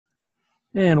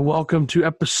And welcome to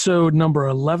episode number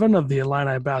 11 of the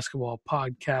Illini Basketball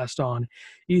Podcast on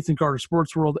Ethan Carter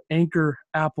Sports World, Anchor,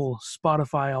 Apple,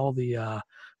 Spotify, all the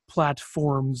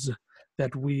platforms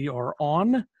that we are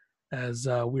on, as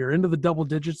we are into the double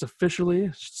digits officially,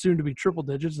 soon to be triple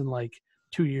digits in like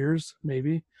 2 years,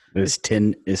 maybe. Is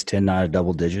 10 not a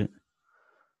double digit?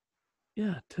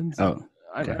 Yeah, 10's. Oh,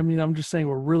 okay. I mean, I'm just saying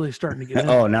we're really starting to get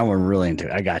into Oh, it. now we're really into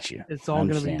it. I got you. It's I all going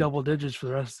to be understand. double digits for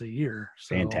the rest of the year.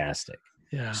 So, Fantastic.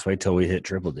 yeah. Just wait till we hit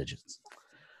triple digits.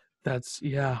 That's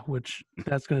going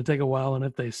to take a while, and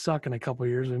if they suck in a couple of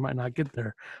years, we might not get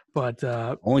there. But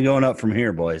Only going up from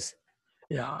here, boys.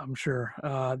 yeah, I'm sure.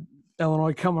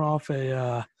 Illinois coming off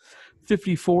a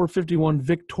 54-51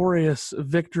 victorious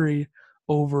victory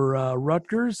over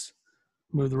Rutgers,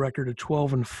 moved the record to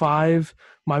 12-5.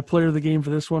 My player of the game for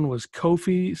this one was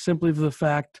Kofi, simply for the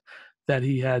fact that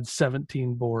he had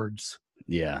 17 boards.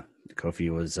 Yeah, Kofi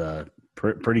was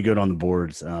pretty good on the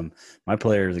boards. My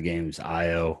player of the game is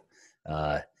Io.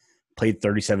 Played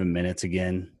 37 minutes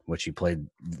again, which he played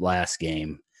last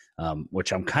game,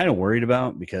 which I'm kind of worried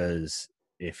about because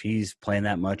if he's playing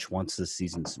that much once the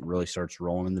season really starts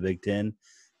rolling in the Big Ten,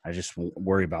 I just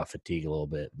worry about fatigue a little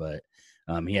bit. But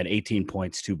he had 18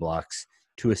 points, 2 blocks,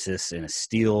 2 assists, and a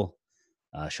steal.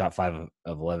 Shot 5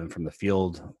 of 11 from the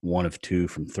field, 1 of 2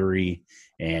 from 3,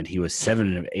 and he was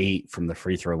 7 of 8 from the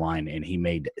free throw line, and he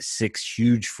made 6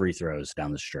 huge free throws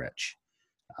down the stretch.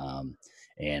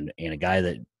 And a guy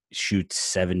that shoots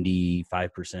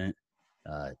 75%,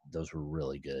 those were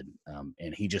really good.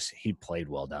 And he played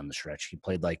well down the stretch. He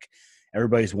played like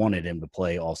everybody's wanted him to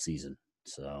play all season.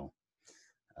 So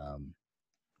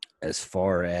as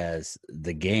far as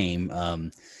the game,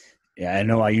 yeah, I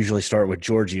know I usually start with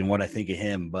Georgie and what I think of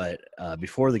him, but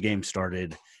before the game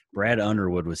started, Brad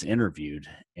Underwood was interviewed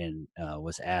and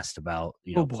was asked about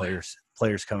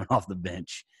players coming off the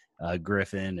bench,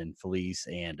 Griffin and Felice,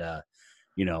 and I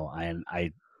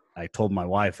told my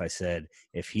wife, I said,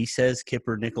 if he says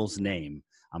Kipper Nichols' name,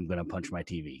 I'm going to punch my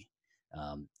TV.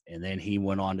 And then he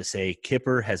went on to say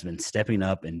Kipper has been stepping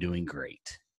up and doing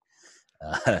great.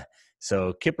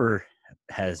 So Kipper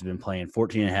has been playing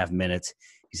 14 and a half minutes.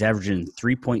 He's averaging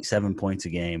 3.7 points a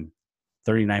game,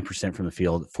 39% from the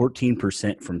field,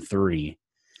 14% from 3,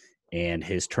 and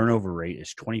his turnover rate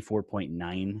is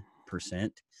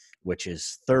 24.9%, which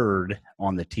is third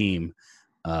on the team,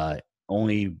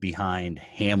 only behind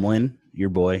Hamlin, your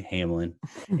boy Hamlin,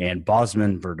 and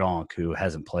Bosman Verdonk, who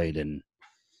hasn't played in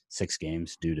 6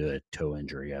 games due to a toe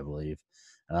injury, I believe.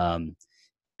 And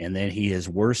then he is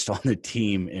worst on the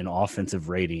team in offensive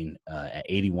rating at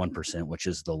 81%, which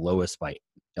is the lowest by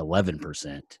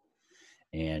 11%.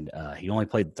 And he only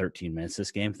played 13 minutes this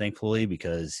game, thankfully,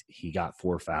 because he got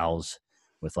 4 fouls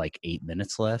with like 8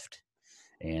 minutes left.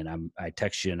 And I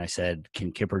texted you and I said,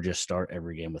 can Kipper just start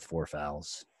every game with 4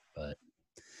 fouls? But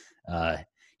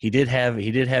he did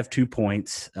have 2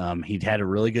 points. He'd had a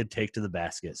really good take to the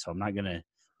basket, so I'm not gonna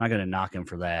knock him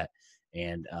for that.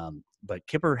 And but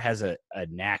Kipper has a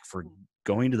knack for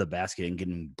going to the basket and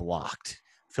getting blocked.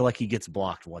 I feel like he gets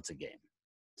blocked once a game.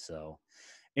 So,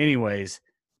 anyways,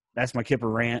 that's my Kipper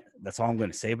rant. That's all I'm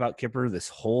going to say about Kipper this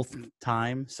whole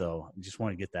time. So, I just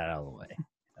want to get that out of the way.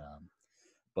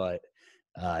 But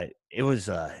it was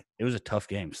a tough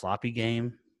game, sloppy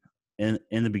game in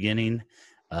the beginning.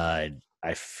 I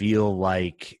feel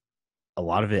like a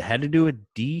lot of it had to do with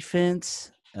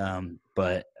defense,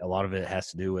 but a lot of it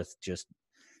has to do with just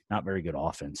not very good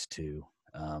offense too.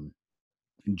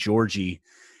 Georgie,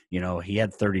 he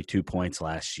had 32 points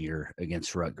last year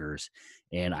against Rutgers,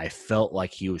 and I felt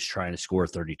like he was trying to score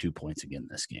 32 points again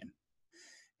this game.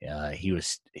 He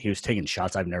was taking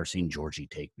shots I've never seen Georgie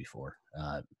take before.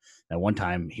 That one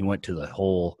time he went to the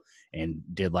hole and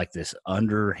did like this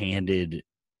underhanded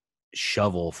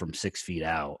shovel from 6 feet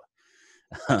out.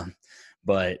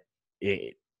 But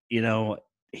he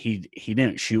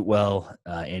didn't shoot well,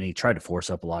 and he tried to force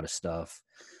up a lot of stuff.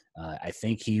 I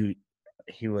think he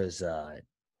was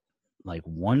like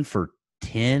 1 for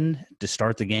 10 to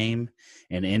start the game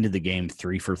and ended the game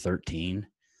 3 for 13.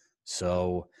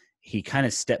 So he kind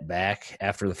of stepped back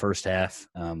after the first half,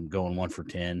 going 1 for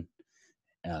 10.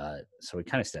 So he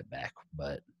kind of stepped back,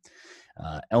 but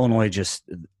Illinois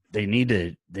they need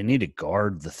to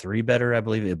guard the 3 better. I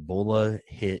believe Ebola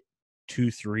hit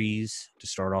 2 threes to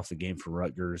start off the game for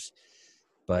Rutgers,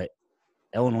 but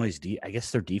Illinois' I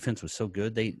guess their defense was so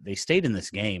good they stayed in this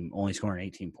game, only scoring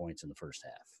 18 points in the first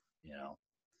half.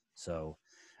 So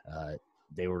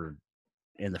they were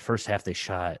in the first half. They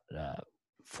shot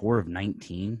 4 of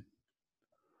 19.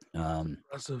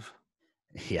 Impressive.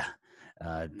 Yeah,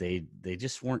 they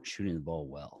just weren't shooting the ball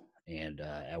well, And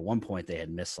at one point, they had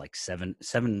missed like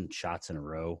seven shots in a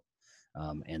row,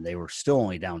 and they were still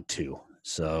only down 2.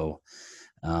 So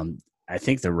I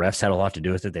think the refs had a lot to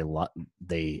do with it.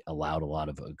 They allowed a lot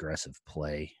of aggressive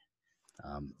play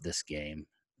this game.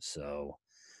 So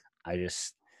I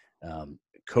just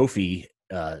Kofi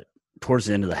towards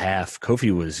the end of the half,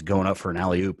 Kofi was going up for an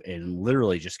alley-oop and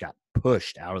literally just got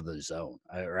pushed out of the zone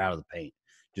or out of the paint,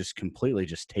 just completely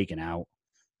just taken out.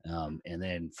 And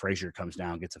then Frazier comes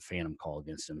down, gets a phantom call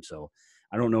against him. So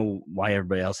I don't know why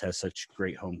everybody else has such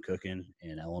great home cooking,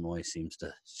 and Illinois seems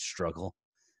to struggle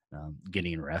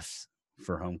getting refs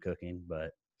for home cooking.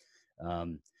 But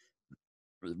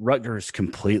Rutgers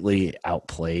completely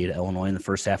outplayed Illinois in the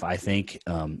first half. I think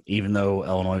even though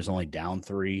Illinois was only down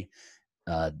 3,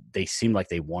 they seemed like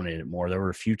they wanted it more. There were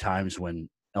a few times when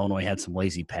Illinois had some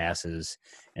lazy passes,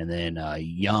 and then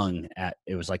Young,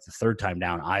 it was like the third time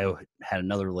down, Iowa had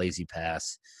another lazy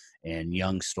pass, and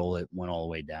Young stole it, went all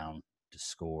the way down to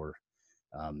score.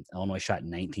 Illinois shot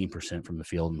 19% from the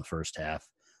field in the first half,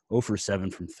 0 for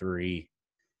 7 from 3.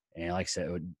 And like I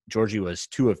said, Georgie was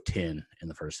 2 of 10 in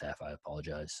the first half. I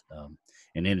apologize,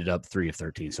 and ended up 3 of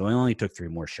 13. So he only took 3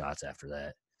 more shots after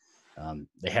that.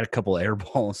 They had a couple air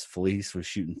balls. Felice was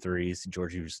shooting threes.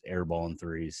 Georgie was airballing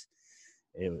threes.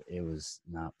 It was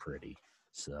not pretty.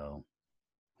 So,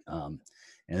 and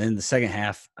then the second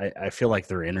half, I feel like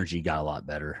their energy got a lot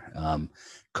better.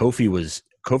 Kofi was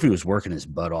working his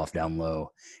butt off down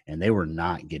low, and they were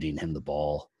not getting him the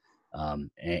ball. And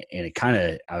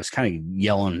I was kind of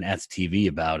yelling at the TV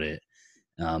about it.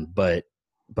 But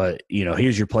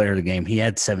here's your player of the game. He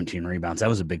had 17 rebounds. That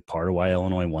was a big part of why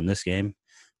Illinois won this game.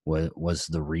 Was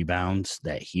the rebounds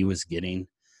that he was getting.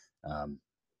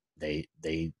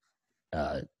 They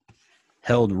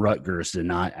held Rutgers to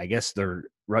not. I guess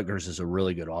Rutgers is a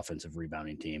really good offensive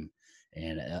rebounding team,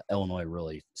 and Illinois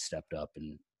really stepped up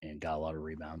and got a lot of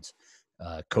rebounds.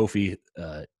 Kofi,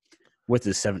 with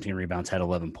his 17 rebounds, had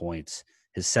 11 points.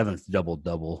 His 7th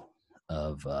double-double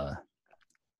of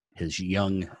his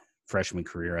young freshman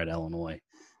career at Illinois,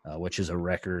 which is a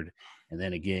record. And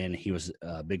then again, he was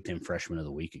Big Ten Freshman of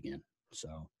the Week again.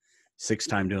 So 6th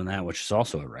time doing that, which is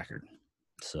also a record.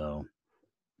 So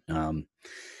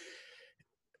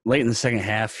late in the second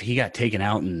half, he got taken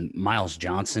out, and Miles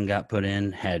Johnson got put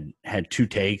in, had 2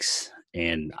 takes.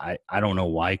 And I don't know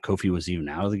why Kofi was even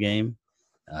out of the game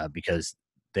because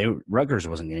Rutgers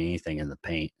wasn't getting anything in the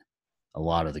paint a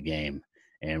lot of the game,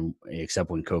 and except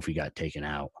when Kofi got taken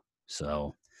out.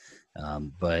 So,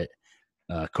 but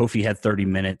Kofi had 30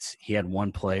 minutes. He had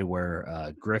one play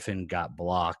where Griffin got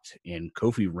blocked, and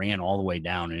Kofi ran all the way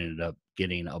down and ended up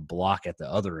getting a block at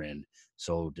the other end.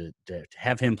 So to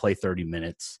have him play 30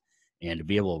 minutes and to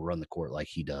be able to run the court like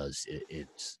he does,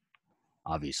 it's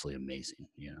obviously amazing,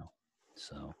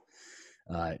 So,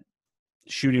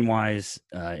 shooting wise,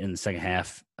 in the second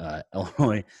half,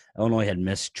 Illinois had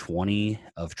missed 20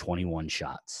 of 21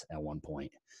 shots at one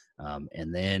point.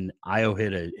 And then Iowa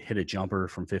hit a jumper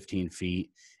from 15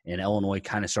 feet, and Illinois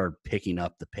kind of started picking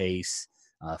up the pace.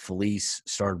 Felice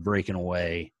started breaking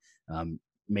away,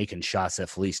 making shots that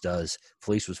Felice does.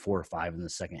 Felice was 4 or 5 in the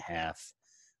second half.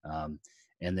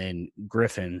 And then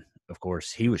Griffin, of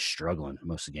course, he was struggling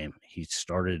most of the game. He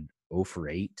started 0 for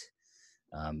 8,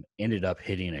 ended up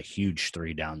hitting a huge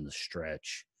 3 down the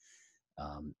stretch.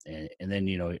 And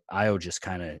then, Iowa just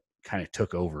kind of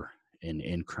took over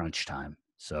in crunch time.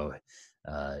 So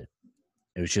it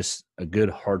was just a good,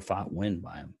 hard-fought win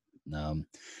by him.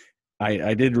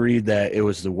 I did read that it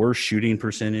was the worst shooting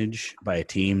percentage by a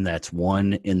team that's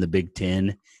won in the Big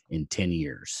Ten in 10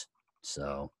 years.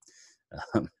 So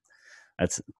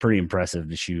that's pretty impressive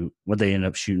to shoot. What they end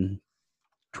up shooting?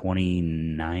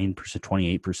 29%,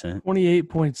 28%?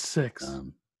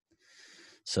 28.6.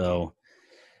 So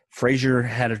Frazier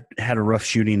had a rough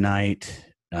shooting night.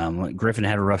 Griffin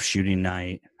had a rough shooting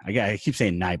night. I keep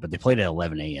saying night, but they played at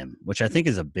 11 a.m., which I think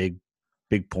is a big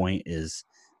point.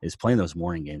 Is playing those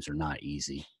morning games are not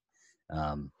easy.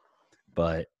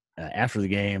 But after the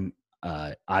game,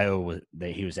 Iowa,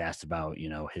 he was asked about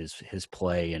his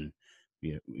play and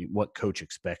what coach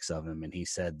expects of him, and he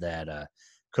said that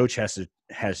coach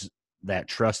has that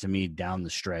trust in me down the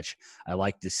stretch. I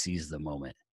like to seize the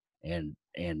moment, and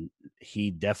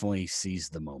he definitely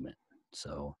seized the moment.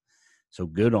 So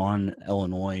good on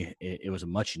Illinois. It was a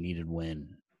much-needed win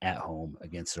at home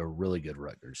against a really good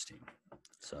Rutgers team.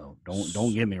 So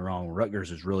don't get me wrong,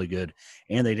 Rutgers is really good,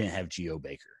 and they didn't have Geo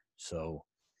Baker. So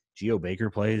Geo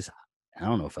Baker plays. I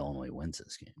don't know if Illinois wins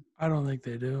this game. I don't think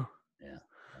they do. Yeah.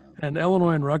 And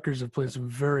Illinois and Rutgers have played some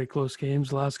very close games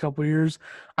the last couple of years.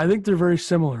 I think they're very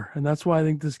similar, and that's why I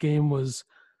think this game was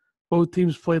both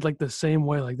teams played like the same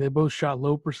way. Like they both shot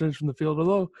low percentage from the field.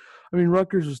 Although, I mean,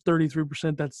 Rutgers was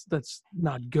 33%. That's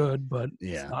not good, but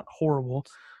it's Yeah. not horrible.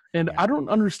 And Yeah. I don't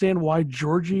understand why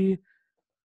Georgie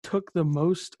took the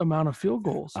most amount of field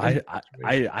goals. I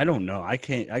don't know. I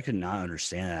could not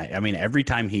understand that. I mean, every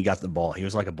time he got the ball, he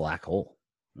was like a black hole.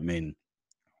 I mean,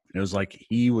 it was like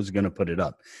he was going to put it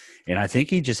up. And I think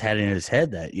he just had in his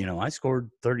head that, I scored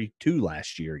 32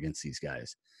 last year against these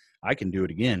guys. I can do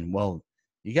it again. Well,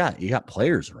 you got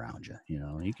players around you,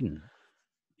 you can.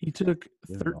 He took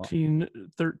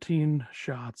 13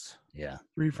 shots. Yeah.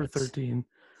 3 for 13.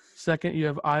 Second, you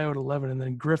have Io at 11, and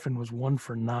then Griffin was 1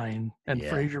 for 9, and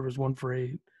Frazier was 1 for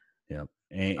 8. Yep.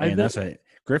 And that's right.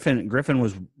 Griffin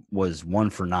was 1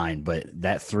 for 9, but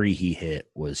that 3 he hit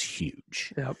was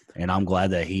huge. Yep. And I'm glad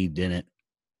that he didn't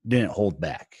hold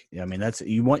back. I mean,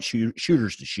 you want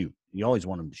shooters to shoot. You always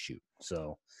want them to shoot.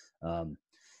 So,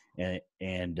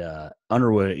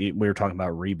 Underwood, we were talking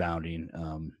about rebounding.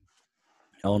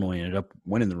 Illinois ended up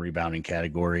winning the rebounding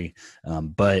category,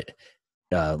 but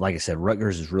like I said,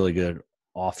 Rutgers is really good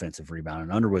offensive rebound.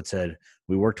 And Underwood said,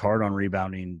 we worked hard on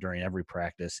rebounding during every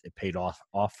practice. It paid off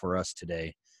for us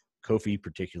today. Kofi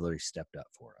particularly stepped up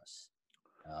for us.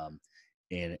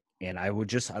 And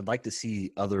I'd like to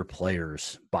see other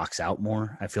players box out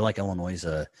more. I feel like Illinois is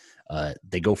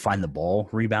they go find the ball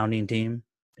rebounding team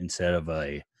instead of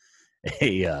a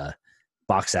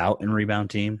box out and rebound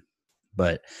team.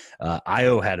 But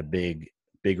Io had a big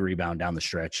rebound down the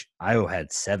stretch. Io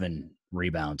had 7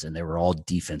 rebounds, and they were all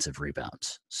defensive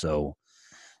rebounds. So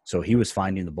he was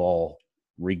finding the ball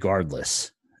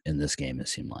regardless in this game, it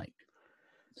seemed like.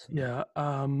 So. Yeah.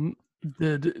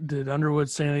 Did Underwood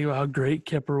say anything about how great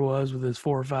Kipper was with his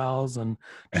 4 fouls and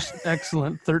just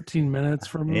excellent 13 minutes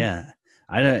from him? Yeah.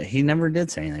 He never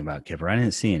did say anything about Kipper. I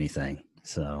didn't see anything.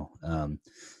 So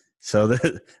this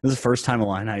is the first time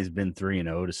Illini has been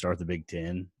 3-0 to start the Big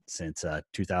Ten since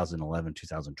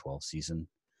 2011-2012 season.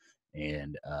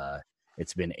 And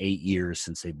it's been 8 years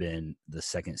since they've been the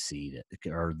second seed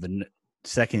or the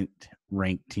second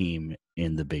ranked team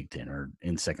in the Big Ten or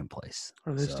in second place.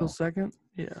 Are they still second?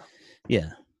 Yeah.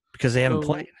 Yeah, because they haven't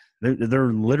played.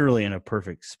 They're literally in a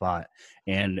perfect spot.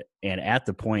 And at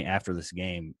the point after this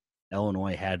game,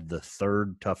 Illinois had the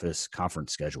 3rd toughest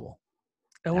conference schedule.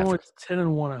 Illinois is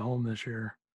 10-1 at home this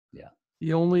year. Yeah.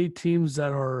 The only teams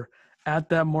that are at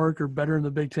that mark or better in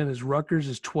the Big Ten is Rutgers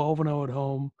is 12-0 at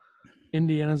home.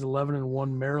 Indiana's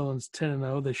 11-1. Maryland's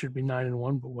 10-0. They should be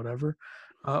 9-1, but whatever.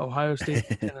 Ohio State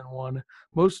 10-1.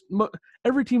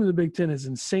 Every team in the Big Ten is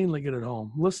insanely good at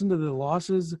home. Listen to the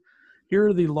losses. Here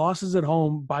are the losses at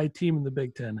home by team in the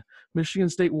Big Ten. Michigan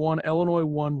State 1, Illinois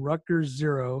 1, Rutgers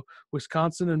 0,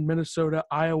 Wisconsin and Minnesota,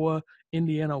 Iowa,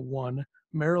 Indiana 1,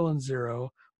 Maryland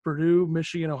 0, Purdue,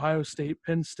 Michigan, Ohio State,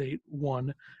 Penn State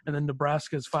 1, and then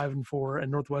Nebraska is 5-4,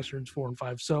 and Northwestern's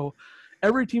 4-5. So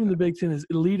every team in the Big Ten is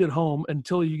elite at home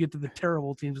until you get to the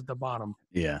terrible teams at the bottom.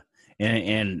 Yeah,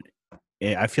 and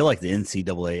I feel like the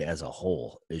NCAA as a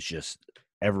whole is just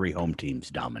every home team's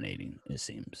dominating. It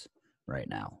seems right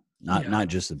now, not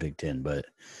just the Big Ten, but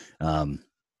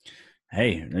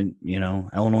hey,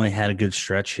 Illinois had a good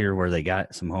stretch here where they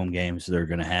got some home games. They're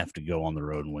going to have to go on the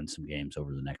road and win some games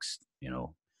over the next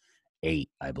 8,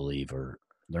 I believe, or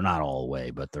they're not all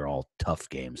away, but they're all tough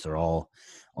games. They're all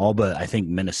but I think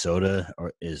Minnesota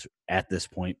is at this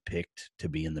point picked to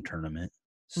be in the tournament.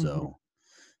 So,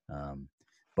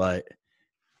 but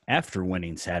after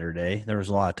winning Saturday, there was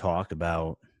a lot of talk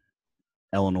about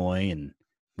Illinois and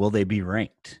will they be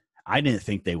ranked? I didn't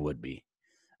think they would be.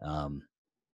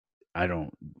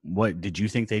 What did you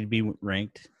think they'd be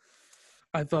ranked?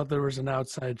 I thought there was an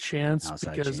outside chance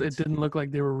because it didn't look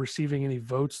like they were receiving any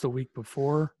votes the week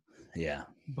before. Yeah.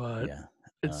 But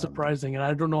it's surprising, and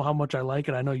I don't know how much I like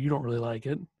it. I know you don't really like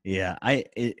it. Yeah,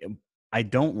 I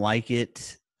don't like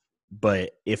it,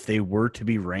 but if they were to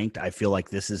be ranked, I feel like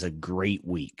this is a great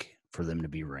week for them to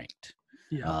be ranked.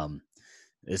 Yeah.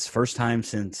 It's first time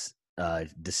since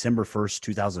December 1st,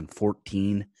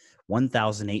 2014,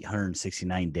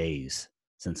 1,869 days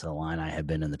since the Illini have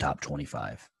been in the top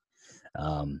 25.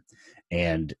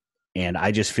 And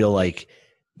I just feel like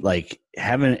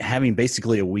having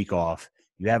basically a week off,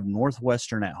 you have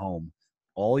Northwestern at home.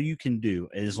 All you can do,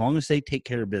 as long as they take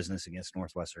care of business against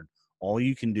Northwestern, all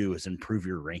you can do is improve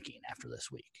your ranking after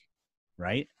this week,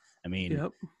 right? I mean,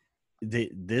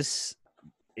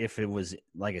 if it was,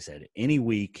 like I said, any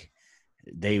week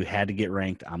they had to get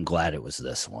ranked, I'm glad it was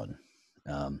this one.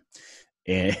 And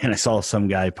I saw some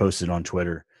guy posted on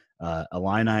Twitter,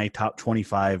 Illini top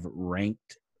 25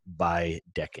 ranked by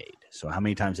decade. So how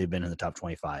many times they've been in the top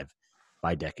 25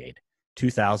 by decade?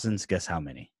 2000s, guess how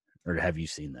many? or have you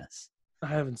seen this? I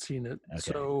haven't seen it. Okay.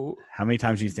 So how many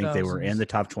times do you think they were in 2000s. the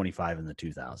top 25 in the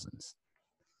 2000s?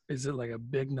 Is it like a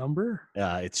big number?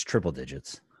 It's triple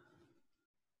digits.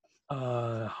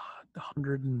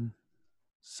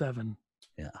 107.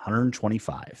 Yeah,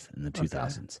 125 in the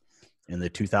 2000s. In the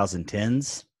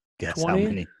 2010s, guess 20? how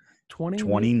many? 20?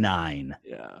 29.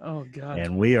 Yeah. Oh God.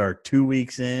 And we are 2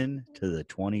 weeks in to the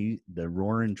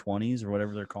roaring 20s or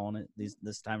whatever they're calling it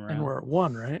this time around. And we're at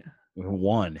 1, right? We're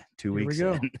 1, 2 weeks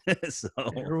Here we go. in. So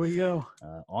here we go.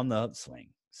 On the upswing.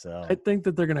 So I think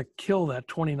that they're gonna kill that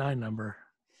 29 number.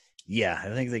 Yeah, I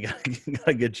think they got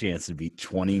a good chance to beat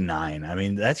 29. I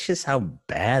mean, that's just how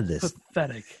bad this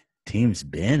pathetic team's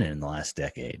been in the last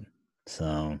decade.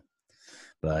 So,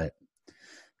 but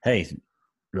hey,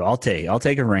 I'll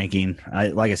take a ranking.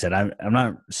 Like I said, I'm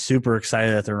not super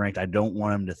excited that they're ranked. I don't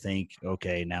want them to think,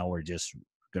 okay, now we're just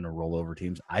going to roll over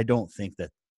teams. I don't think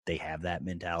that they have that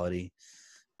mentality,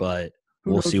 but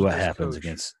we'll see what happens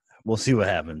we'll see what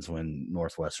happens when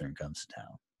Northwestern comes to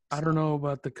town. I don't know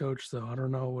about the coach though. I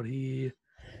don't know what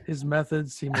his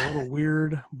methods seem a little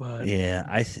weird, but yeah,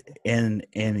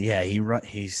 yeah,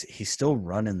 he's still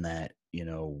running that,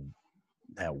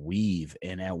 that weave.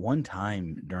 And at one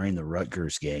time during the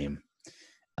Rutgers game,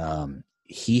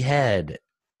 he had,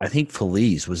 I think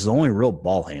Feliz was the only real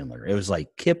ball handler. It was like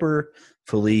Kipper,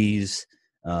 Feliz,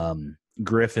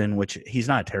 Griffin, which he's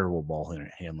not a terrible ball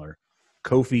handler.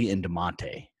 Kofi and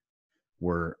DeMonte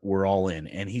were all in,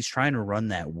 and he's trying to run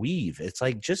that weave. It's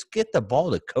like, just get the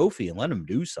ball to Kofi and let him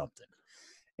do something.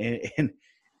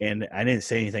 And I didn't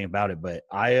say anything about it, but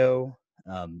Io,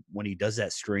 when he does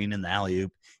that screen in the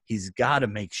alley-oop, he's got to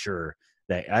make sure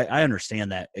that I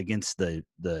understand that against the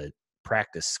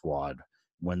practice squad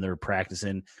when they're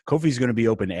practicing, Kofi's going to be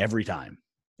open every time,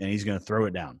 and he's going to throw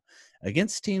it down.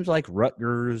 Against teams like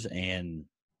Rutgers and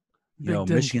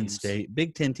Michigan State,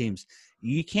 Big Ten teams,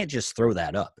 you can't just throw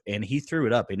that up. And he threw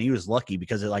it up, and he was lucky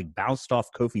because it like bounced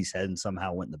off Kofi's head and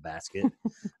somehow went in the basket.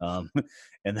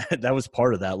 And that was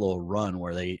part of that little run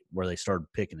where they started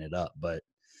picking it up. But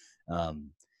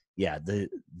yeah,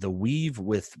 the weave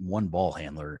with one ball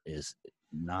handler is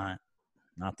not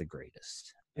the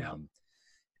greatest. Yeah.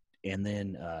 And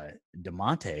then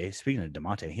DeMonte, speaking of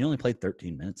DeMonte, he only played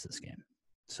 13 minutes this game.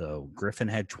 So Griffin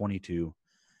had 22,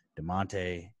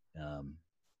 DeMonte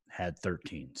had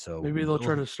 13. So maybe they'll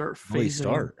try to try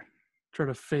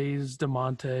to phase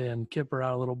DeMonte and Kipper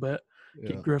out a little bit,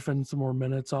 get Griffin some more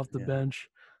minutes off the bench.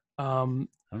 I don't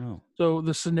know. So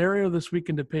the scenario this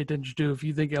weekend to pay attention to, if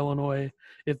you think Illinois,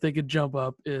 if they could jump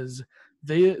up, is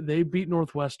they beat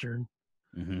Northwestern,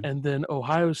 and then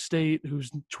Ohio State,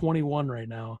 who's 21 right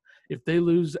now, if they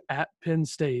lose at Penn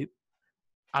State,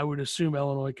 I would assume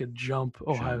Illinois could jump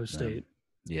Ohio State.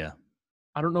 Yeah.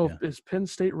 I don't know if is Penn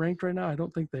State ranked right now. I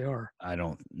don't think they are. I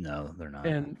don't know. They're not.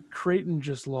 And Creighton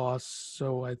just lost,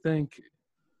 so I think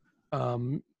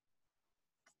I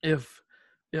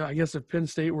guess if Penn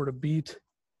State were to beat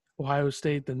Ohio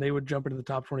State, then they would jump into the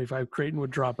top 25. Creighton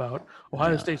would drop out.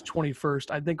 Ohio State's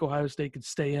 21st. I think Ohio State could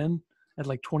stay in at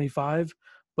like 25,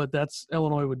 but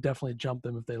Illinois would definitely jump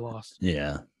them if they lost.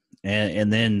 Yeah.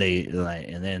 And then they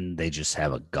just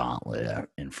have a gauntlet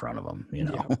in front of them,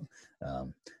 Yeah.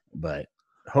 But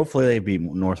hopefully they beat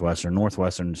Northwestern.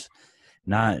 Northwestern's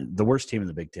not the worst team in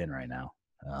the Big Ten right now.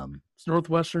 It's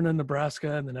Northwestern and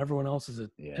Nebraska, and then everyone else is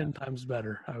 10 times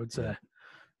better, I would say.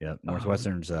 Yeah.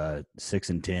 Northwestern's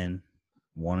 6-10,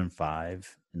 1-5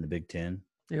 in the Big Ten.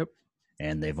 Yep.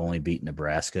 And they've only beat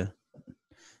Nebraska.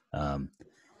 But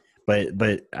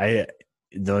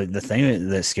the thing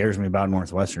that scares me about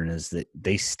Northwestern is that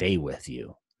they stay with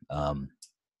you.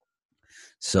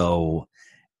 So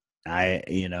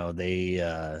they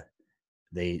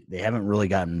haven't really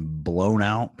gotten blown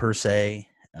out per se.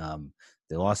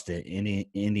 They lost to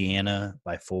Indiana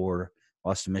by 4,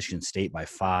 lost to Michigan State by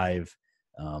 5.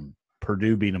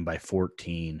 Purdue beat them by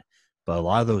 14, but a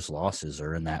lot of those losses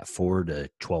are in that 4 to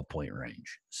 12 point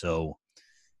range. So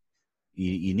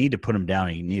you need to put them down,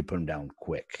 and you need to put them down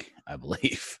quick, I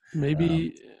believe.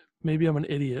 Maybe I'm an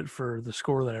idiot for the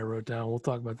score that I wrote down. We'll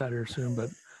talk about that here soon, but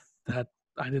that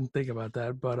I didn't think about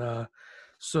that. But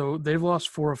so they've lost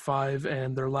 4 of 5,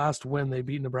 and their last win they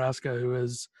beat Nebraska, who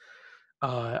is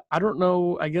I don't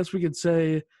know. I guess we could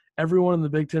say everyone in the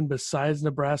Big Ten besides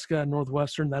Nebraska and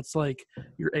Northwestern, that's like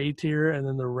your A tier, and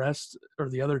then the rest or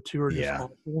the other two are just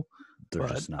awful. They're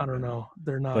just not. I don't know.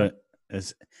 They're not. But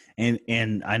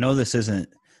and I know this isn't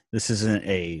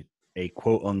a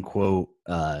quote unquote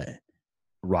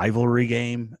rivalry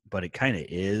game, but it kind of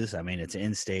is. I mean, it's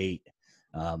in-state.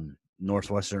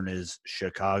 Northwestern is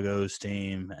Chicago's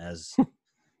team, as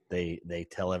they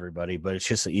tell everybody, but it's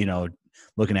just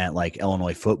looking at like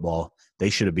Illinois football, they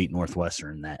should have beat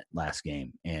Northwestern in that last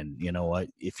game. And you know what?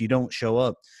 If you don't show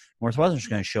up, Northwestern's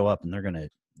going to show up and they're going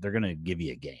to give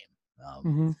you a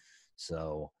game.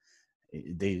 So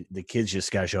the kids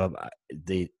just got to show up.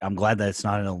 I'm glad that it's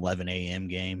not an 11 a.m.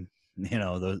 game. You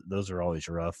know, those are always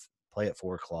rough. Play at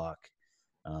 4:00.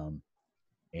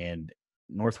 And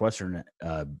Northwestern,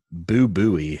 Boo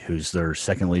Buie, who's their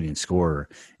second leading scorer,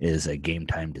 is a game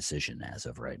time decision as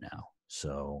of right now.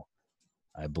 So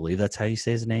I believe that's how you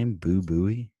say his name, Boo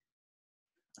Buie.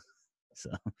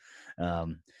 So,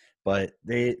 but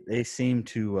they seem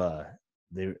to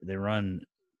they run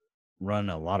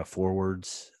a lot of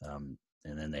forwards, and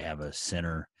then they have a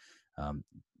center.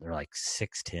 They're like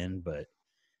 6'10", but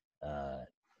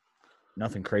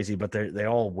nothing crazy. But they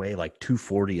all weigh like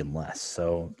 240 and less.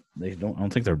 So I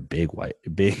don't think they're big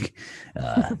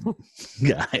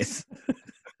guys.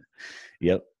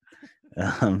 Yep.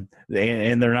 And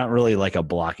they're not really like a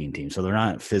blocking team, so they're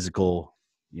not physical,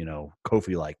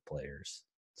 Kofi-like players.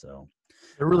 So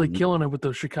they're really killing it with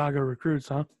those Chicago recruits,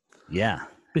 huh? Yeah.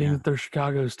 Being that they're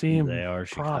Chicago's team. They are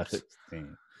Chicago's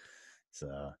team.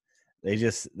 So they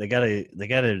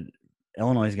gotta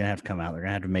Illinois is gonna have to come out. They're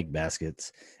gonna have to make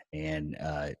baskets. And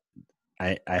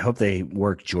I hope they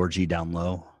work Georgie down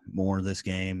low more this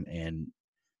game, and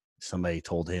somebody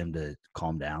told him to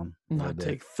calm down. Not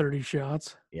take 30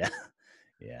 shots. Yeah.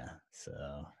 Yeah.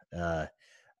 So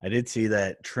I did see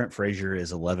that Trent Frazier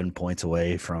is 11 points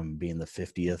away from being the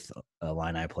 50th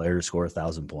Illini player to score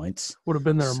 1,000 points. Would have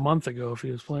been there a month ago if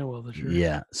he was playing well this year.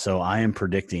 Yeah. So I am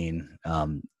predicting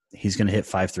he's going to hit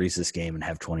 5 threes this game and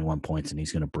have 21 points, and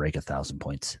he's going to break 1,000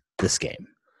 points this game.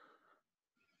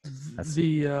 That's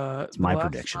my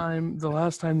prediction. The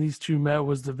last time these two met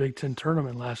was the Big Ten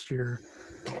tournament last year,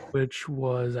 which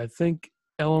was, I think,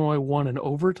 Illinois won in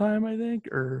overtime,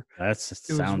 or it was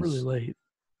really late.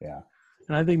 Yeah.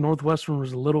 And I think Northwestern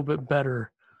was a little bit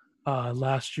better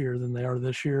last year than they are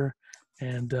this year.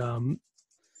 And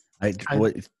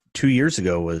 2 years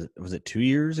ago, was it 2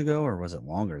 years ago or was it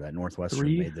longer that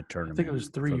Northwestern made the tournament? I think it was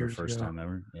 3 years ago. First ago. time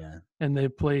ever. Yeah. And they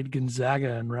played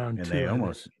Gonzaga in round 2. And they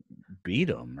almost beat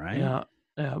them, right? Yeah.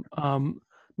 Yeah.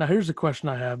 Now here's a question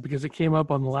I have, because it came up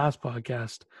on the last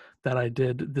podcast that I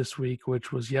did this week,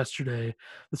 which was yesterday.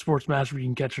 The Sports Master, you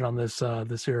can catch it on this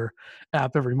here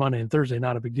app every Monday and Thursday.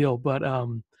 Not a big deal. But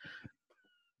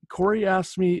Corey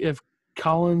asked me if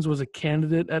Collins was a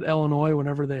candidate at Illinois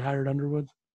whenever they hired Underwood.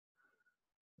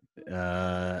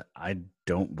 I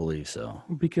don't believe so.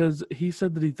 Because he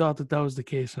said that he thought that was the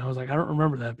case. And I was like, I don't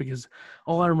remember that, because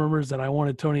all I remember is that I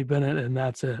wanted Tony Bennett and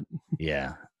that's it.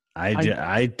 Yeah.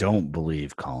 I don't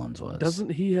believe Collins was. Doesn't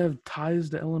he have ties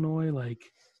to Illinois,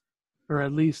 or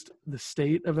at least the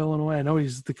state of Illinois? I know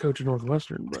he's the coach of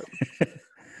Northwestern, but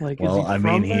well, I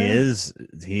mean,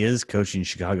 he is coaching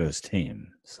Chicago's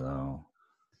team. So,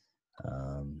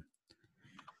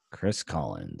 Chris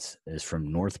Collins is from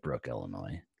Northbrook,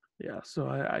 Illinois. Yeah, so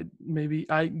I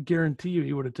guarantee you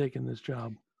he would have taken this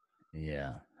job.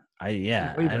 Yeah, I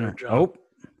don't. Job.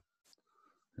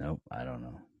 Nope, I don't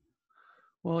know.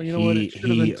 Well, you know what? It should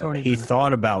have been Tony. He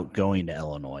thought about going to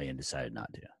Illinois and decided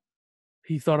not to.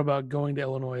 He thought about going to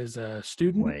Illinois as a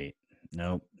student? Wait,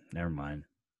 nope, never mind.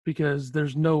 Because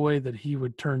there's no way that he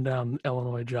would turn down the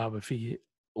Illinois job if he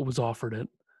was offered it.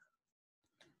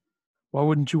 Why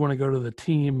wouldn't you want to go to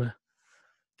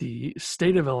the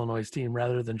state of Illinois' team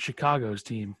rather than Chicago's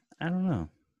team? I don't know.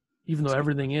 Even though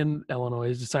everything in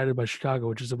Illinois is decided by Chicago,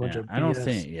 which is a bunch of BS. I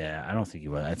don't think he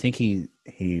would. I think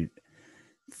he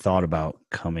thought about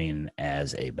coming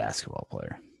as a basketball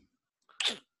player.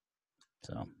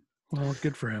 So, well,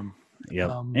 good for him. Yep.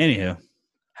 Anywho,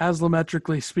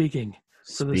 Haslametrically speaking,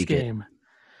 for this game,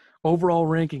 overall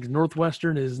rankings: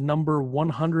 Northwestern is number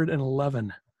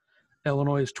 111,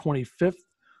 Illinois is 25th.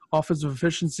 Offensive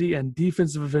efficiency and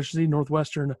defensive efficiency: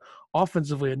 Northwestern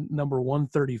offensively at number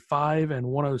 135 and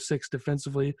 106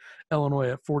 defensively. Illinois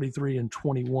at 43 and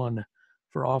 21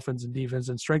 for offense and defense.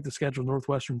 And strength of schedule: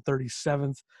 Northwestern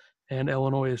 37th and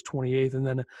Illinois is 28th. And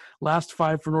then last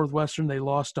 5 for Northwestern: they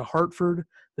lost to Hartford,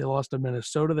 they lost to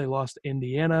Minnesota, they lost to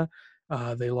Indiana,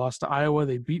 they lost to Iowa,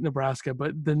 they beat Nebraska.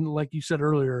 But then, like you said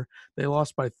earlier, they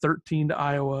lost by 13 to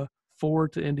Iowa, 4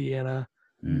 to Indiana,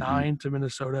 9 to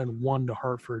Minnesota, and 1 to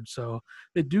Hartford. So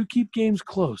they do keep games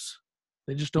close.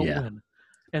 They just don't win.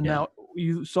 And now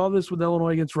you saw this with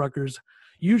Illinois against Rutgers.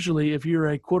 Usually, if you're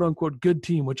a quote-unquote good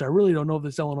team, which I really don't know if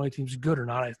this Illinois team's good or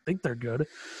not. I think they're good.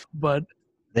 But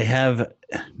they have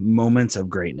moments of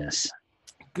greatness.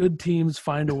 Good teams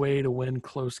find a way to win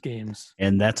close games.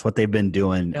 And that's what they've been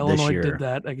doing Illinois this year. Illinois did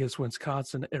that against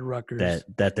Wisconsin at Rutgers.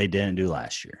 That they didn't do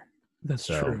last year. That's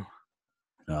true.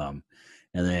 And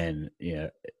then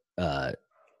I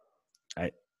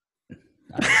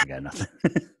got nothing.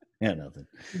 Yeah, nothing.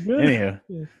 Good. Anyhow,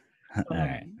 Yeah. all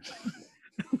right.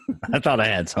 I thought I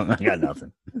had something. I got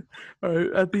nothing. All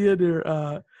right. At the end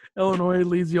here, Illinois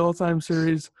leads the all-time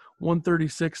series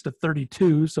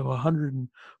 136-32, so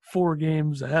 104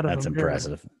 games ahead of That's them. Here.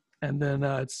 impressive. And then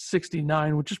it's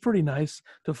 69, which is pretty nice,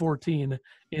 to 14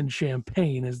 in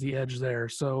Champaign is the edge there.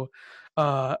 So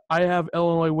I have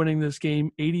Illinois winning this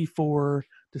game 84-64,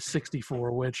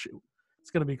 which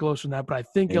it's going to be closer than that. But I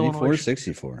think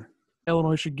 84-64.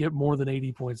 Illinois should get more than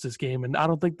 80 points this game. And I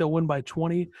don't think they'll win by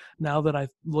 20 now that I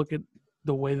look at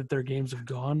the way that their games have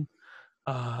gone.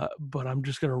 But I'm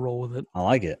just going to roll with it. I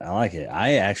like it.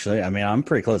 I'm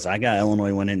pretty close. I got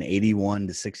Illinois winning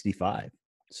 81-65.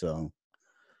 So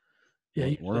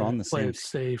yeah, we're on the play same it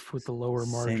safe with the lower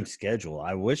margin. Same schedule.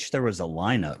 I wish there was a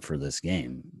lineup for this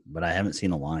game, but I haven't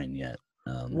seen a line yet.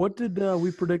 What did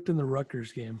we predict in the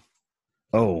Rutgers game?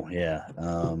 Oh, yeah.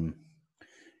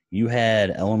 You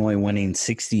had Illinois winning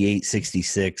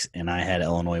 68-66, and I had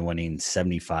Illinois winning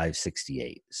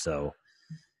 75-68. So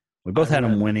we both had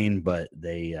them winning, but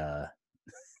they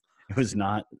it was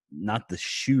not the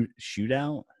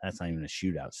shootout. That's not even a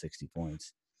shootout, 60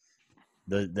 points.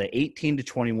 The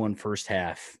 18-21 first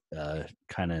half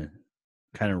kind of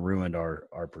ruined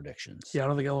our predictions. Yeah, I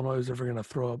don't think Illinois is ever going to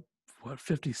throw up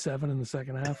 57 in the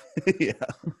second half. Yeah.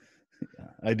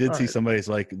 I did see somebody's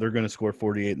like they're going to score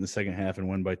 48 in the second half and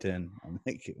win by 10. I'm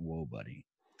like, whoa, buddy.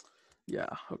 Yeah.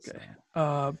 Okay.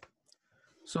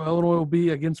 So Illinois will be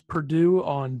against Purdue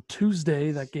on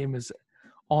Tuesday. That game is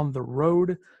on the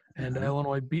road, and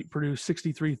Illinois beat Purdue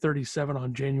 63-37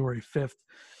 on January 5th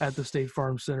at the State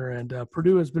Farm Center. And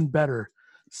Purdue has been better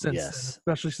since then,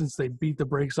 especially since they beat the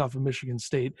brakes off of Michigan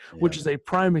State, which is a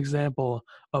prime example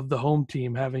of the home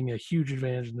team having a huge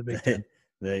advantage in the Big Ten.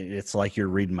 It's like you're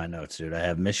reading my notes, dude. I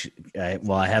have I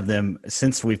have them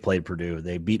since we've played Purdue.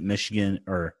 They beat Michigan,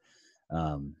 or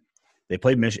they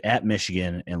played at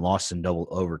Michigan and lost in double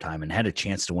overtime, and had a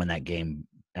chance to win that game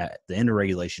at the end of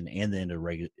regulation and the end of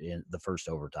the first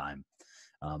overtime.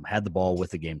 Had the ball with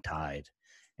the game tied,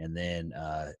 and then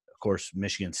of course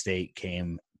Michigan State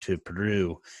came to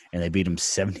Purdue and they beat them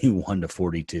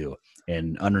 71-42.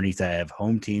 And underneath that, I have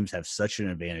home teams have such an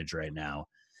advantage right now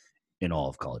in all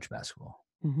of college basketball.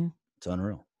 Mm-hmm. It's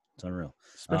unreal.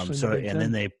 Especially and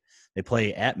then they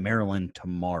play at Maryland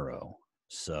tomorrow.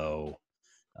 So,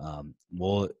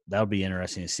 that'll be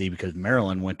interesting to see because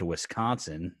Maryland went to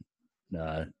Wisconsin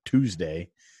Tuesday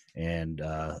and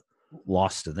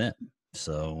lost to them.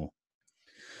 So,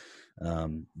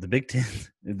 the Big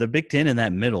Ten in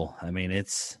that middle. I mean,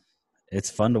 it's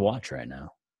fun to watch right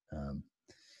now.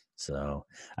 So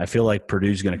I feel like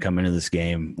Purdue's going to come into this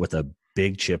game with a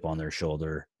big chip on their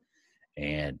shoulder,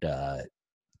 and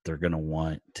they're going to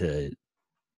want to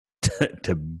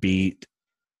beat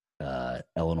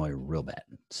Illinois real bad.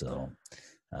 So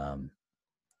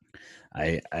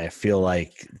I feel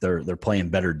like they're playing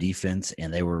better defense,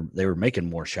 and they were making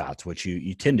more shots, which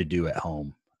you tend to do at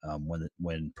home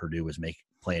when Purdue was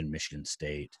playing Michigan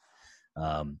State.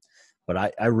 But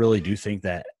I really do think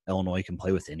that Illinois can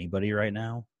play with anybody right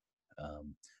now,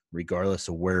 regardless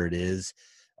of where it is.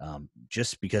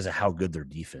 Just because of how good their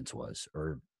defense was,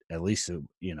 or at least, in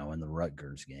the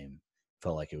Rutgers game,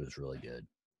 felt like it was really good.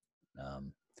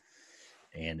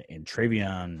 And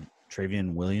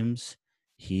Travion Williams,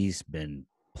 he's been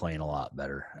playing a lot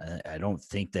better. I don't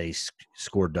think they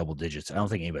scored double digits. I don't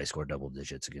think anybody scored double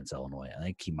digits against Illinois. I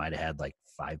think he might have had like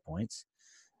 5 points,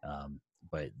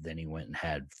 but then he went and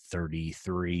had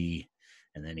 33,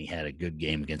 and then he had a good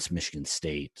game against Michigan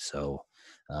State. So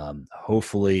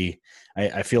hopefully,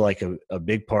 I feel like a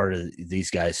big part of these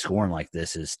guys scoring like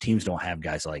this is teams don't have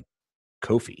guys like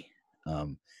Kofi.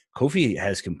 Kofi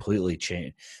has completely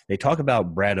changed. They talk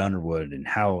about Brad Underwood and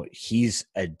how he's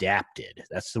adapted.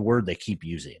 That's the word they keep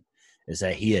using, is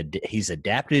that he's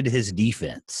adapted his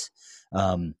defense.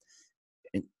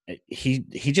 He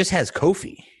just has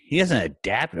Kofi. He hasn't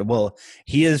adapted. Well,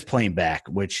 he is playing back,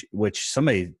 which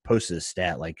somebody posted a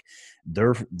stat, like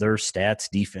their stats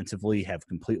defensively have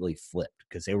completely flipped,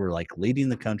 because they were like leading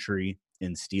the country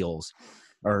in steals,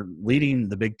 or leading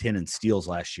the Big Ten in steals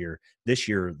last year. This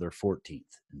year, they're 14th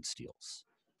in steals,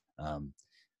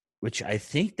 which I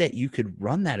think that you could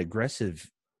run that aggressive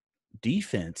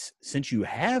defense since you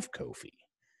have Kofi.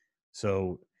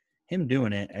 So him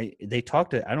doing it,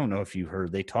 I don't know if you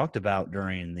heard, they talked about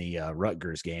during the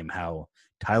Rutgers game how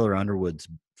Tyler Underwood's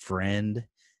friend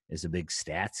is a big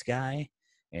stats guy,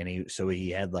 and he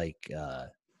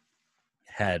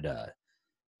had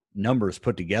numbers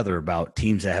put together about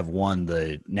teams that have won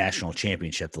the national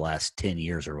championship the last 10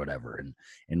 years or whatever,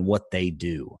 and what they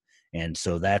do. And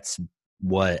so that's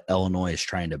what Illinois is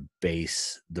trying to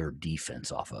base their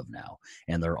defense off of now,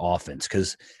 and their offense,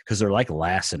 because they're like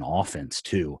last in offense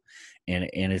too. And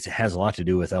it has a lot to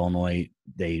do with Illinois.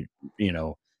 They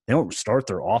don't start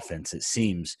their offense, it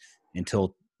seems,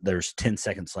 until there's 10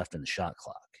 seconds left in the shot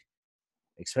clock,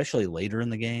 especially later in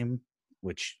the game,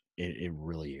 which it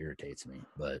really irritates me.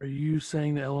 But Are you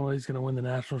saying that Illinois is going to win the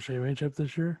national championship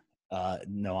this year?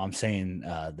 no, I'm saying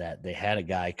that they had a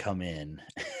guy come in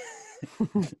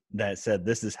that said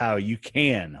this is how you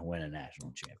can win a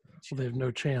national championship. Well, they have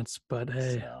no chance, but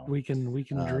hey, So, we can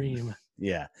dream.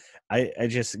 Yeah, I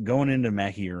just going into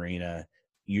Mackey Arena,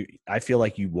 I feel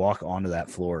like you walk onto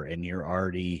that floor and you're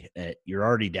already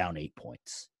down 8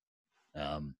 points,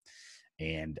 and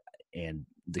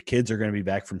the kids are going to be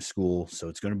back from school, so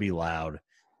it's going to be loud.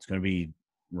 It's going to be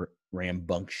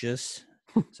rambunctious.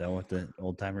 Is that what the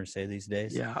old timers say these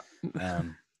days? Yeah.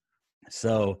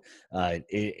 So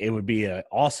it would be an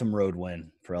awesome road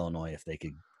win for Illinois if they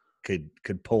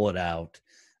could pull it out.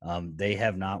 They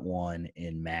have not won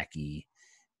in Mackey,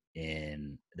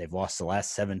 and they've lost the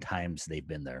last 7 times they've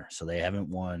been there. So they haven't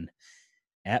won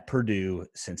at Purdue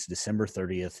since December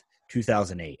 30th,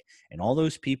 2008. And all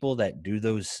those people that do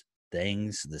those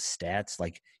things, the stats,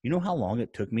 like, you know how long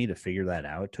it took me to figure that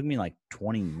out? It took me like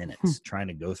 20 minutes trying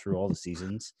to go through all the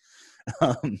seasons.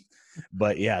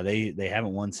 But yeah, they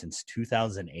haven't won since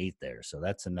 2008 there. So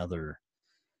that's another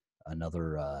kind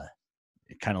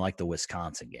of like the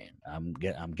Wisconsin game.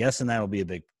 I'm guessing that'll be a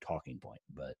big talking point,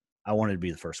 but I wanted to be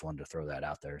the first one to throw that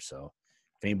out there. So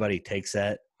if anybody takes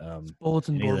that,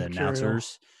 Bulletin any of board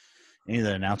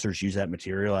the announcers use that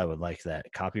material, I would like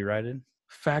that copyrighted.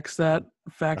 Fax that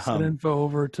info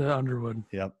over to Underwood.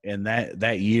 Yep. And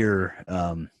that year,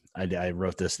 I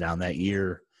wrote this down. That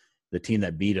year, the team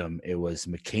that beat them, it was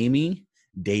McCamey,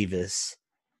 Davis,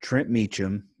 Trent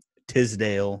Meacham,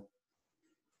 Tisdale,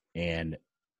 and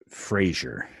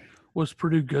Frazier. Was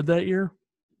Purdue good that year?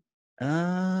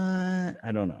 I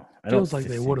don't know. Feels like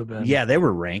they would have been. Yeah, they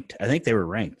were ranked. I think they were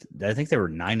ranked. I think they were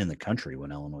 9 in the country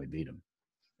when Illinois beat them.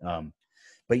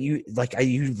 But you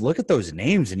look at those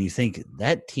names and you think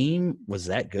that team was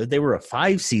that good. They were a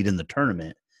 5 seed in the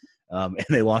tournament, and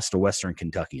they lost to Western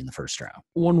Kentucky in the first round.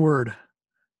 One word: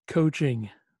 coaching.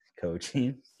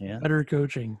 Coaching, yeah. Better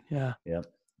coaching, yeah. Yep.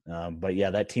 But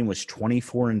yeah, that team was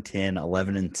 24-10,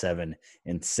 11-7,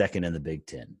 and second in the Big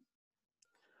Ten.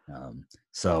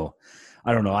 So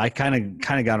I don't know. I kind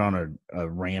of got on a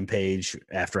rampage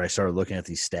after I started looking at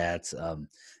these stats.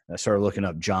 I started looking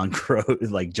up John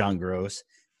Gross,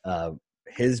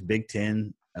 his Big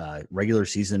Ten regular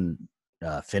season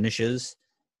finishes.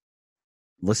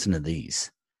 Listen to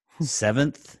these: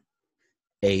 7th,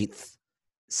 8th,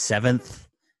 7th,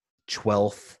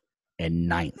 12th, and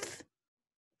 9th.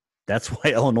 That's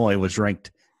why Illinois was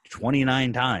ranked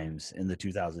 29 times in the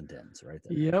 2010s, right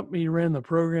there. Yep, he ran the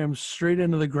program straight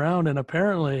into the ground, and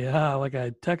apparently, like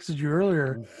I texted you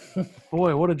earlier,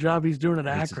 boy, what a job he's doing at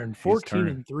Akron.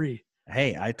 14-3.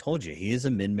 Hey, I told you, he is a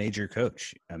mid-major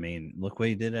coach. I mean, look what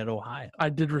he did at Ohio. I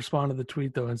did respond to the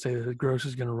tweet, though, and say that Gross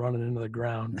is going to run it into the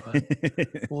ground, but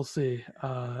we'll see.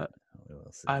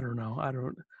 We'll see. I don't know.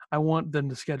 I want them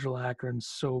to schedule Akron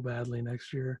so badly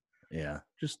next year. Yeah.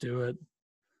 Just do it.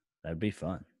 That'd be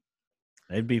fun.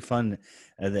 It'd be fun.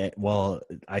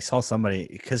 I saw somebody,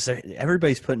 because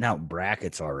everybody's putting out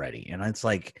brackets already, and it's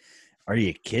like, are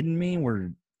you kidding me?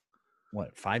 We're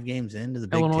 5 games into the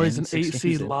Big Ten? Illinois is an 8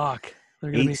 seed lock.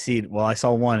 8 seed. Well, I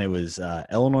saw one. It was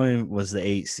Illinois was the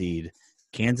 8 seed.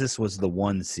 Kansas was the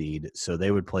 1 seed, so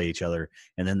they would play each other,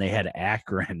 and then they had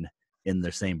Akron in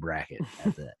their same bracket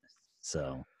at that.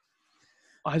 So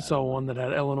I saw one that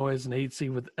had Illinois as an 8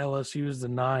 seed with LSU as the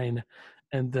 9.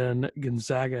 And then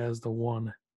Gonzaga as the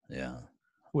 1. Yeah.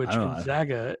 Which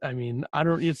Gonzaga, I mean,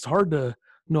 it's hard to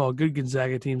know how good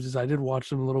Gonzaga teams is. I did watch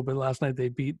them a little bit last night. They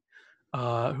beat,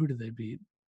 who did they beat?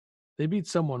 They beat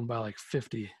someone by like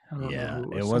 50. I don't know who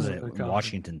it was. It wasn't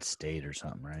Washington State or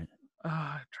something, right?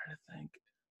 I'm trying to think.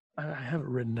 I have it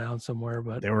written down somewhere,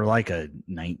 but. They were like a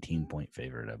 19-point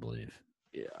favorite, I believe.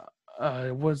 Yeah.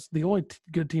 It was the only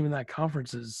good team in that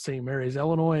conference is St. Mary's.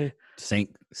 Illinois.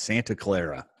 Santa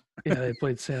Clara. Yeah, they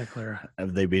played Santa Clara.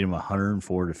 They beat them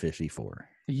 104-54.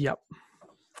 Yep.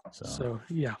 So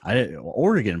yeah.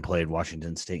 Oregon played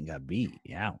Washington State and got beat.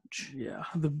 Ouch. Yeah.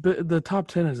 The top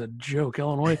 10 is a joke.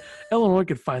 Illinois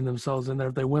could find themselves in there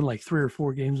if they win like 3 or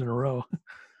 4 games in a row.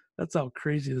 That's how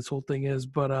crazy this whole thing is.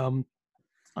 But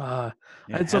I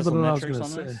had something that I was going to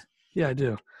say. Yeah, I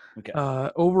do. Okay.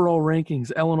 Overall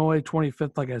rankings: Illinois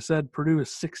 25th, like I said. Purdue is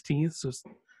 16th, so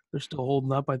they're still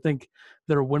holding up. I think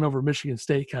their win over Michigan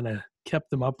State kind of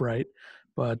kept them upright.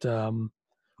 But You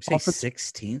say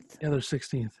 16th? yeah, they're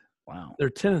 16th. Wow. They're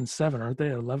 10-7, aren't they?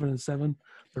 11-7.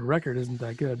 Their record isn't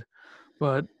that good,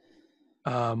 but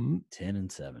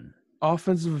 10-7.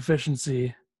 Offensive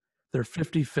efficiency, they're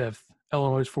 55th.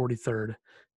 Illinois is 43rd.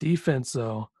 Defense,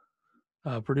 though,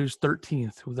 Purdue's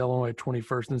 13th with Illinois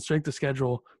 21st. And then strength of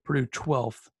schedule, Purdue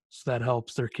 12th. So that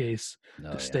helps their case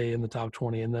to stay in the top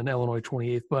 20. And then Illinois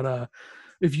 28th. But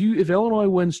if Illinois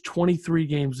wins 23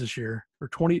 games this year, or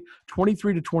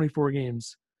 23 to 24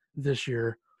 games this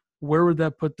year, where would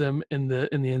that put them in the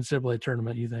NCAA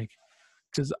tournament, you think?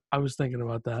 Because I was thinking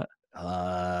about that.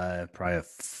 Probably a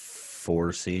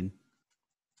 4 seed.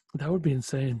 That would be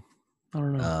insane. I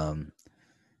don't know.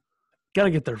 Got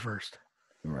to get there first.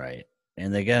 Right.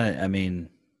 And they got to, I mean,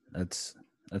 that's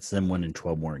them winning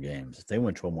 12 more games. If they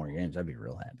win 12 more games, I'd be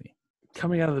real happy.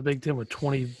 Coming out of the Big Ten with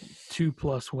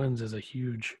 22-plus wins is a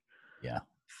huge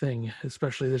thing,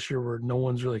 especially this year where no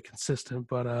one's really consistent.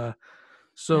 But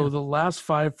the last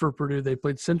 5 for Purdue, they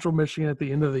played Central Michigan at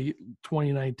the end of the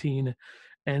 2019.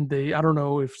 And I don't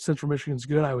know if Central Michigan's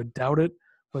good. I would doubt it.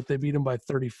 But they beat them by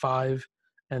 35.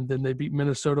 And then they beat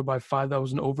Minnesota by 5. That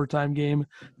was an overtime game.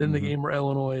 Then the game where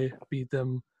Illinois beat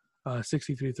them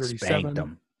 63-37. Spanked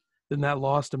them. Then that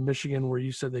loss to Michigan where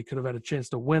you said they could have had a chance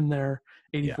to win there,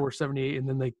 84-78, and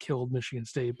then they killed Michigan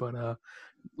State. But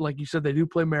like you said, they do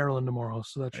play Maryland tomorrow,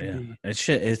 so that should be.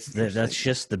 That's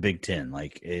just the Big Ten.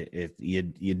 Like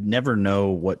you'd never know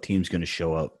what team's going to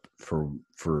show up for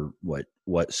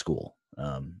what school.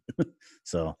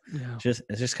 So it's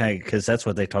just kind of because that's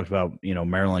what they talked about.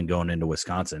 Maryland going into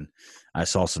Wisconsin. I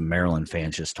saw some Maryland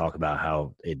fans just talk about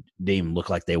how it didn't even look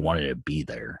like they wanted to be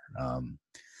there.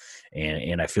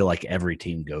 And I feel like every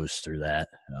team goes through that,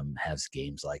 has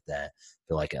games like that. I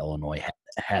feel like Illinois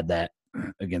had that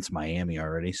against Miami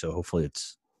already, so hopefully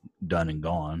it's done and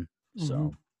gone. Mm-hmm.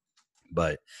 So,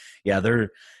 but yeah,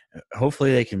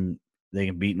 hopefully they can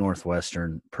beat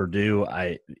Northwestern. Purdue,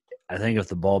 I think if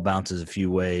the ball bounces a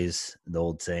few ways, the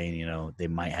old saying, they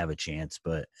might have a chance.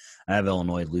 But I have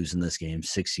Illinois losing this game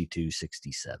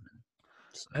 62-67.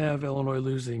 So. I have Illinois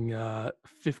losing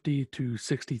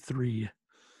 50-63.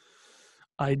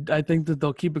 I think that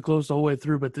they'll keep it close the whole way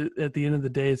through, but at the end of the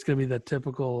day, it's going to be that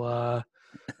typical,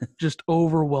 just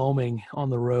overwhelming on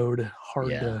the road,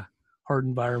 hard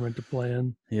environment to play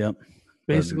in. Yep.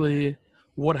 Basically,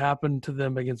 what happened to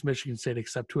them against Michigan State,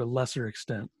 except to a lesser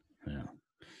extent. Yeah.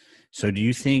 So, do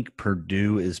you think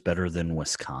Purdue is better than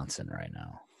Wisconsin right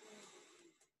now?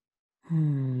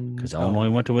 Because Illinois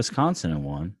went to Wisconsin and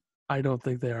won. I don't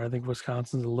think they are. I think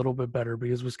Wisconsin's a little bit better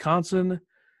because Wisconsin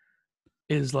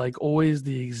is like always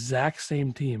the exact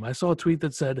same team. I saw a tweet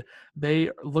that said they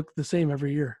look the same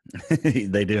every year.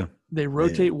 They do. They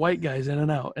rotate white guys in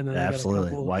and out, and then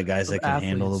absolutely white guys that can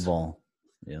handle the ball.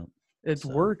 Yeah, it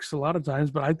works a lot of times,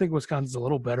 but I think Wisconsin's a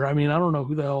little better. I mean, I don't know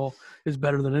who the hell is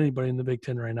better than anybody in the Big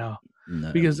Ten right now,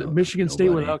 because Michigan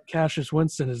State without Cassius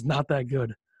Winston is not that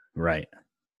good. Right.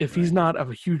 If he's not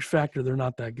of a huge factor, they're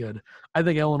not that good. I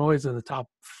think Illinois is in the top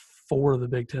 4 of the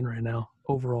Big Ten right now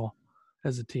overall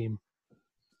as a team.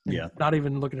 Yeah. Not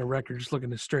even looking at record, just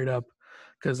looking at straight up.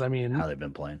 Because, I mean, how they've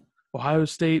been playing. Ohio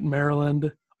State,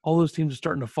 Maryland, all those teams are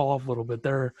starting to fall off a little bit.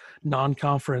 Their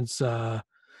non-conference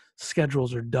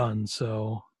schedules are done.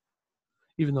 So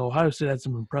even though Ohio State had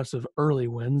some impressive early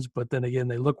wins, but then again,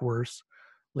 they look worse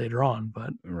later on. But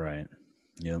right.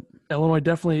 Yep. Illinois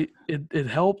definitely, it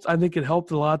helped. I think it helped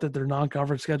a lot that their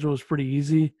non-conference schedule was pretty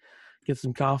easy. Get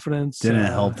some confidence. Didn't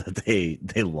help that they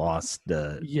lost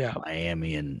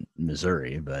Miami and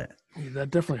Missouri, but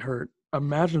that definitely hurt.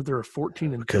 Imagine if they were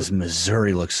 14 because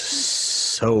Missouri looks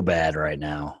so bad right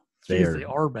now. They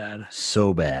are bad,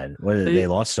 so bad. They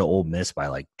lost to Ole Miss by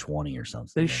like 20 or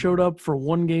something. They showed up for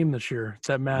one game this year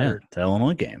that mattered. The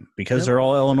Illinois game because they're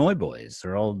all Illinois boys.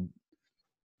 They're all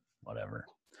whatever.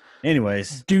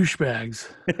 Anyways, douchebags.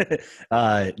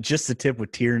 Just a tip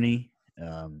with Tierney.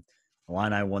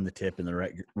 Illini won the tip in the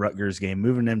Rutgers game,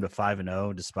 moving him to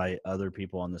 5-0, despite other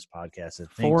people on this podcast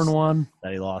that think 4-1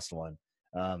 that he lost one.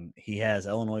 He has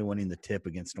Illinois winning the tip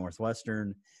against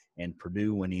Northwestern and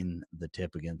Purdue winning the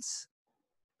tip against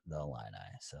the Illini.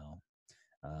 So,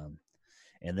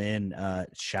 and then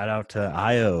shout out to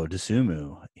Ayo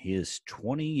Dosunmu. He is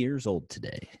 20 years old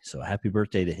today. So happy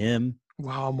birthday to him.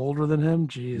 Wow, I'm older than him.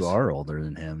 Jeez, you are older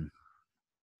than him.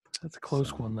 That's a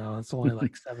close one, though. That's only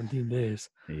like 17 days.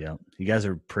 Yeah. You guys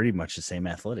are pretty much the same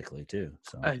athletically, too.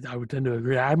 So I would tend to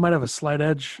agree. I might have a slight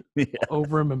edge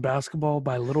over him in basketball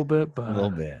by a little bit. But a little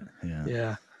bit, yeah.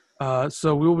 Yeah.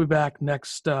 So we will be back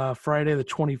next Friday, the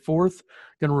 24th.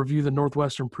 Going to review the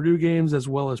Northwestern Purdue games as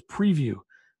well as preview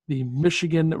the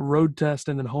Michigan road test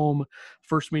and then home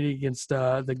first meeting against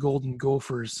the Golden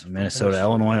Gophers. Minnesota,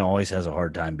 Illinois always has a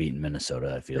hard time beating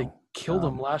Minnesota, I feel. They killed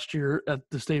them last year at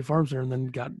the State Farm Center and then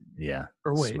got –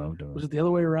 or wait, was it the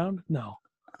other way around? No.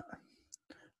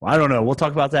 Well, I don't know. We'll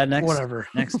talk about that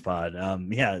next pod.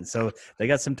 So they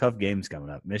got some tough games coming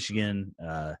up. Michigan,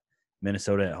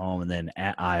 Minnesota at home, and then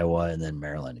at Iowa, and then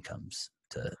Maryland comes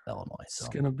to Illinois. So.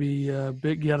 It's going to be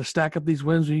big. You got to stack up these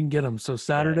wins so you can get them. So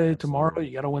Saturday, tomorrow,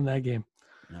 you got to win that game.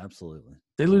 Absolutely.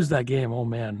 They lose that game. Oh,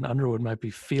 man. Underwood might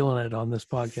be feeling it on this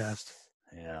podcast.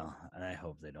 Yeah, and I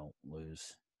hope they don't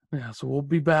lose. Yeah, so we'll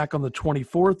be back on the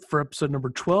 24th for episode number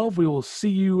 12. We will see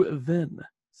you then.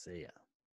 See ya.